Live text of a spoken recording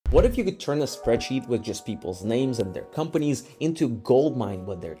What if you could turn a spreadsheet with just people's names and their companies into goldmine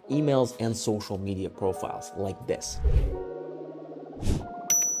with their emails and social media profiles like this?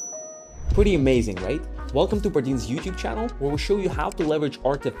 Pretty amazing, right? Welcome to Bardeen's YouTube channel, where we show you how to leverage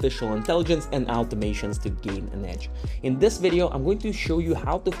artificial intelligence and automations to gain an edge. In this video, I'm going to show you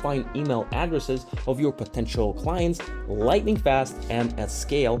how to find email addresses of your potential clients lightning fast and at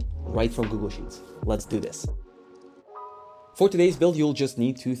scale right from Google Sheets. Let's do this. For today's build, you'll just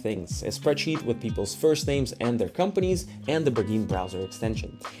need two things: a spreadsheet with people's first names and their companies, and the Bardeen browser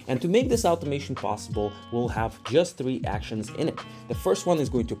extension. And to make this automation possible, we'll have just 3 actions in it. The first one is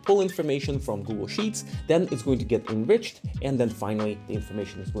going to pull information from Google Sheets, then it's going to get enriched, and then finally the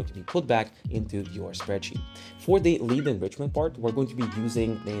information is going to be put back into your spreadsheet. For the lead enrichment part, we're going to be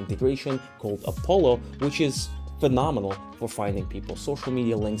using the integration called Apollo, which is phenomenal for finding people's social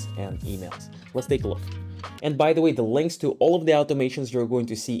media links and emails. Let's take a look. And by the way, the links to all of the automations you're going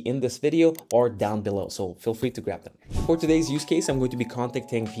to see in this video are down below, so feel free to grab them. For today's use case, I'm going to be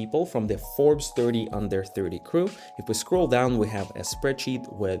contacting people from the Forbes 30 Under 30 crew. If we scroll down, we have a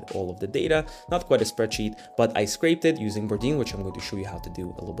spreadsheet with all of the data. Not quite a spreadsheet, but I scraped it using Bardeen, which I'm going to show you how to do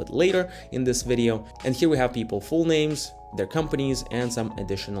a little bit later in this video. And here we have people full names, their companies, and some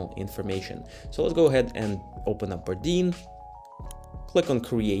additional information. So let's go ahead and open up Bardeen, click on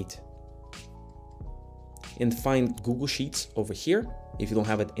Create, and find Google Sheets over here. If you don't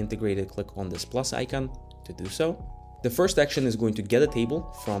have it integrated, click on this plus icon to do so. The first action is going to get a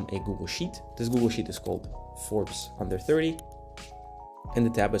table from a Google Sheet. This Google Sheet is called Forbes Under 30, and the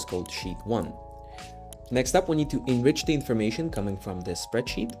tab is called Sheet 1. Next up, we need to enrich the information coming from this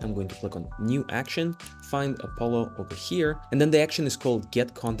spreadsheet. I'm going to click on New Action, find Apollo over here, and then the action is called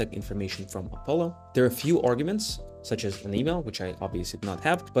Get Contact Information from Apollo. There are a few arguments, such as an email, which I obviously do not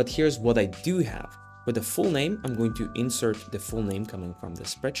have, but here's what I do have. With the full name, I'm going to insert the full name coming from the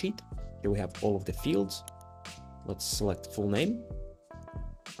spreadsheet. Here we have all of the fields. Let's select full name.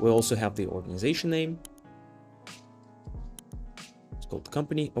 We also have the organization name. It's called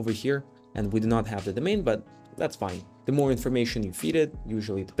company over here. And we do not have the domain, but that's fine. The more information you feed it,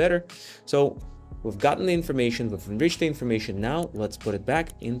 usually the better. So we've gotten the information, we've enriched the information. Now let's put it back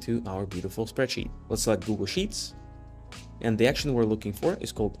into our beautiful spreadsheet. Let's select Google Sheets. And the action we're looking for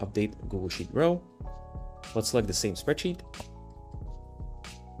is called Update Google Sheet Row. Let's select the same spreadsheet.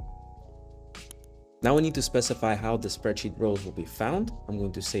 Now we need to specify how the spreadsheet rows will be found. I'm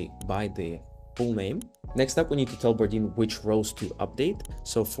going to say by the full name. Next up, we need to tell Bardeen which rows to update.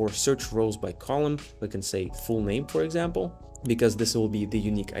 So for search rows by column, we can say full name, for example, because this will be the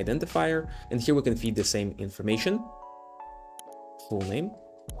unique identifier. And here we can feed the same information, full name,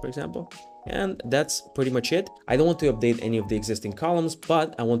 for example. And that's pretty much it. I don't want to update any of the existing columns,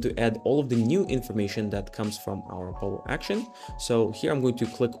 but I want to add all of the new information that comes from our Apollo action. So here I'm going to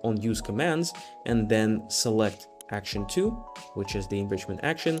click on Use Commands and then select Action 2, which is the enrichment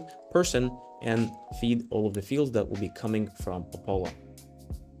action, person, and feed all of the fields that will be coming from Apollo.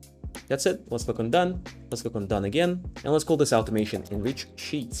 That's it. Let's click on Done. Let's click on Done again. And let's call this automation Enrich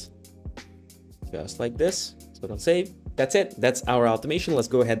Sheets. Just like this. Let's click on Save. That's it. That's our automation. Let's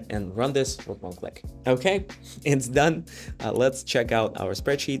go ahead and run this with one click. Okay, it's done. Let's check out our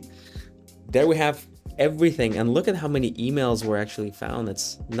spreadsheet. There we have everything. And look at how many emails were actually found.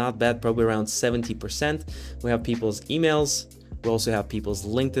 It's not bad, probably around 70%. We have people's emails. We also have people's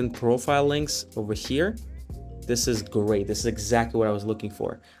LinkedIn profile links over here. This is great. This is exactly what I was looking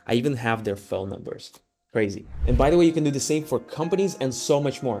for. I even have their phone numbers. Crazy. And by the way, you can do the same for companies and so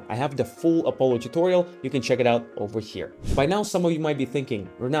much more. I have the full Apollo tutorial. You can check it out over here. By now, some of you might be thinking,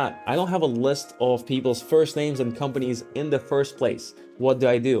 Renat, I don't have a list of people's first names and companies in the first place. What do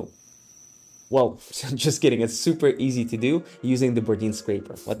I do? Well, just kidding. It's super easy to do using the Bardeen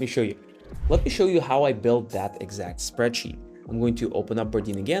Scraper. Let me show you. Let me show you how I built that exact spreadsheet. I'm going to open up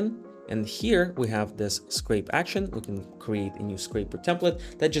Bardeen again. And here we have this scrape action. We can create a new scraper template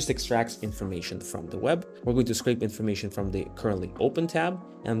that just extracts information from the web. We're going to scrape information from the currently open tab,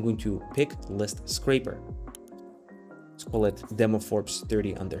 and I'm going to pick list scraper. Let's call it Demo Forbes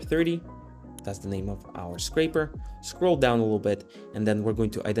 30 Under 30. That's the name of our scraper. Scroll down a little bit, and then we're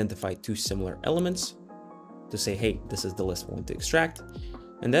going to identify 2 similar elements to say, hey, this is the list we want to extract.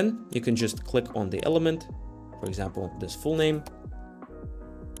 And then you can just click on the element, for example, this full name,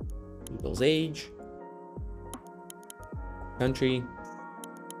 people's age, country,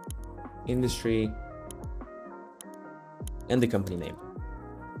 industry, and the company name.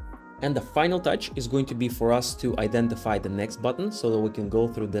 And the final touch is going to be for us to identify the next button so that we can go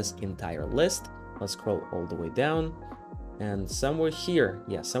through this entire list. Let's scroll all the way down. And somewhere here,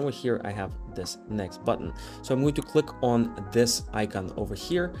 yeah, somewhere here, I have this next button. So I'm going to click on this icon over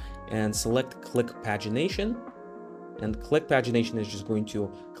here and select click pagination. And click pagination is just going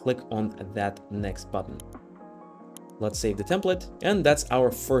to click on that next button. Let's save the template. And that's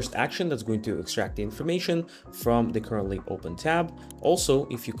our first action that's going to extract the information from the currently open tab. Also,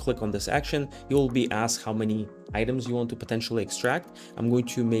 if you click on this action, you will be asked how many items you want to potentially extract. I'm going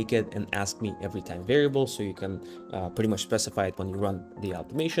to make it an ask me every time variable, so you can pretty much specify it when you run the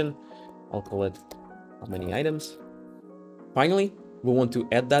automation. I'll call it how many items. Finally, we want to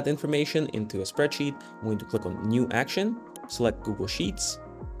add that information into a spreadsheet. I'm going to click on new action, select Google Sheets,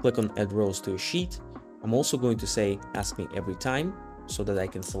 click on add rows to a sheet. I'm also going to say ask me every time so that I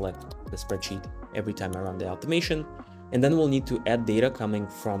can select the spreadsheet every time I run the automation. And then we'll need to add data coming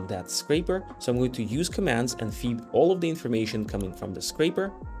from that scraper. So I'm going to use commands and feed all of the information coming from the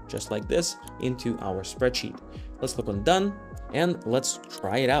scraper, just like this, into our spreadsheet. Let's click on done and let's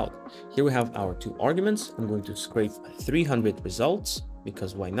try it out. Here we have our 2 arguments. I'm going to scrape 300 results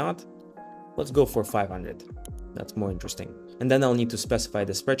because why not? Let's go for 500. That's more interesting. And then I'll need to specify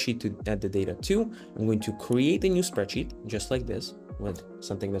the spreadsheet to add the data to. I'm going to create a new spreadsheet just like this with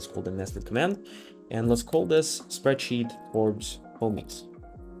something that's called a nested command. And let's call this spreadsheet Forbes homies.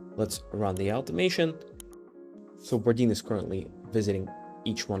 Let's run the automation. So Bardeen is currently visiting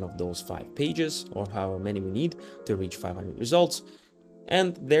each one of those 5 pages or however many we need to reach 500 results.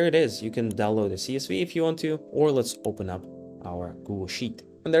 And there it is. You can download a CSV if you want to, or let's open up our Google Sheet.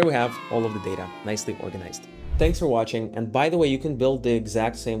 And there we have all of the data nicely organized. Thanks for watching. And by the way, you can build the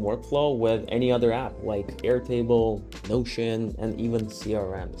exact same workflow with any other app like Airtable, Notion, and even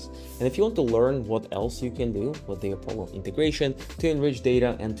CRMs. And if you want to learn what else you can do with the Apollo integration to enrich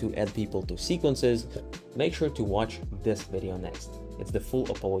data and to add people to sequences, make sure to watch this video next. It's the full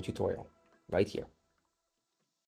Apollo tutorial right here.